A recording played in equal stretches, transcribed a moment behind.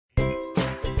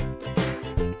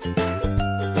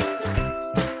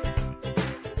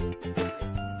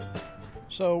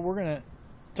So we're going to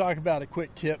talk about a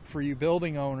quick tip for you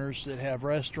building owners that have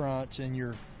restaurants in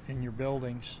your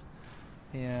buildings,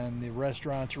 and the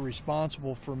restaurants are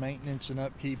responsible for maintenance and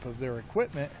upkeep of their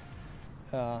equipment.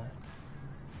 You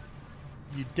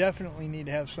definitely need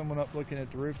to have someone up looking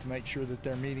at the roof to make sure that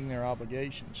they're meeting their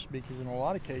obligations, because in a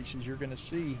lot of cases you're going to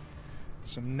see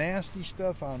some nasty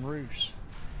stuff on roofs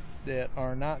that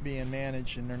are not being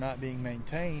managed and they're not being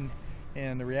maintained,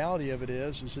 and the reality of it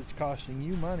is it's costing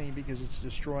you money because it's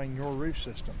destroying your roof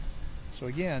system. So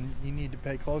again, you need to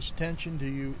pay close attention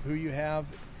to who you have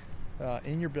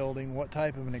in your building, what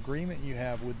type of an agreement you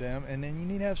have with them, and then you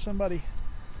need to have somebody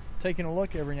taking a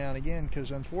look every now and again,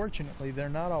 because unfortunately they're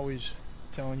not always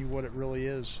telling you what it really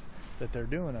is that they're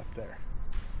doing up there.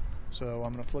 So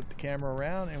I'm going to flip the camera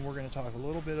around and we're going to talk a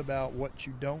little bit about what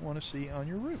you don't want to see on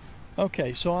your roof.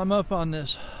 Okay, so I'm up on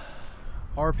this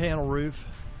R-panel roof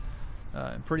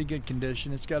in pretty good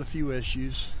condition. It's got a few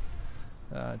issues.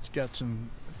 It's got some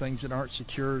things that aren't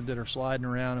secured that are sliding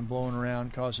around and blowing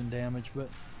around, causing damage. But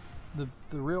the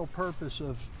real purpose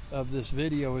of this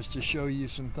video is to show you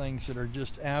some things that are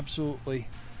just absolutely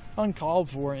uncalled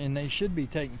for, and they should be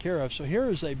taken care of. So here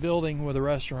is a building with a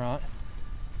restaurant.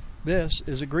 This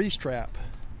is a grease trap.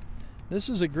 This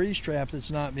is a grease trap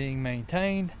that's not being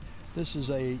maintained. This is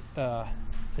it's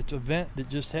a vent that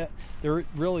just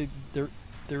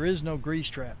there is no grease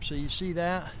trap. So you see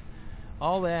that?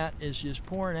 All that is just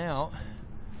pouring out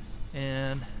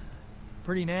and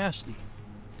pretty nasty,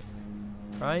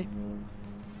 right?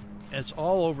 It's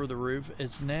all over the roof.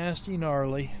 It's nasty,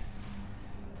 gnarly.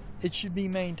 It should be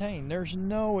maintained. There's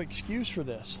no excuse for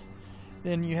this.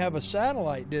 Then you have a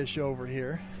satellite dish over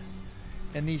here,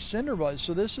 and these cinder blocks.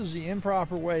 So this is the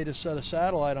improper way to set a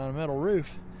satellite on a metal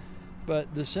roof,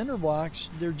 but the cinder blocks,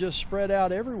 they're just spread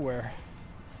out everywhere.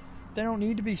 They don't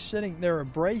need to be sitting. They're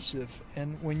abrasive,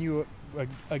 and when you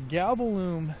a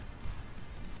galvalume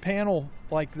panel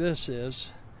like this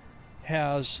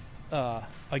has a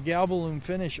galvalume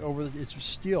finish over it's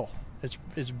steel.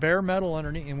 It's bare metal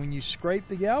underneath, and when you scrape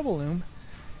the galvalume,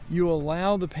 you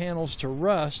allow the panels to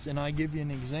rust. And I give you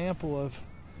an example of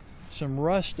some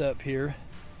rust up here.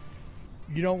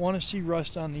 You don't want to see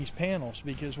rust on these panels,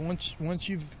 because once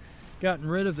you've gotten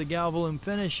rid of the galvalume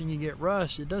finish and you get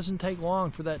rust, it doesn't take long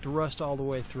for that to rust all the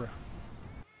way through.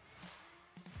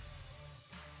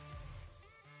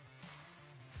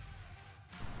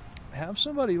 Have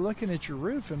somebody looking at your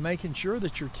roof and making sure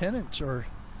that your tenants are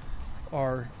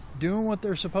doing what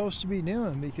they're supposed to be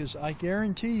doing, because I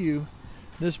guarantee you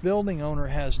this building owner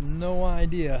has no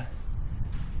idea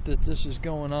that this is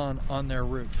going on their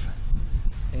roof,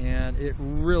 and it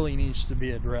really needs to be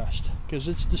addressed because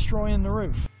it's destroying the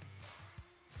roof.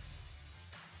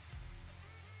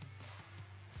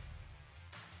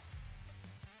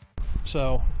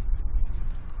 So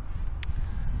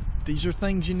these are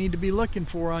things you need to be looking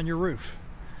for on your roof.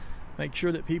 Make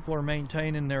sure that people are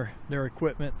maintaining their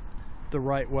equipment the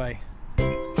right way.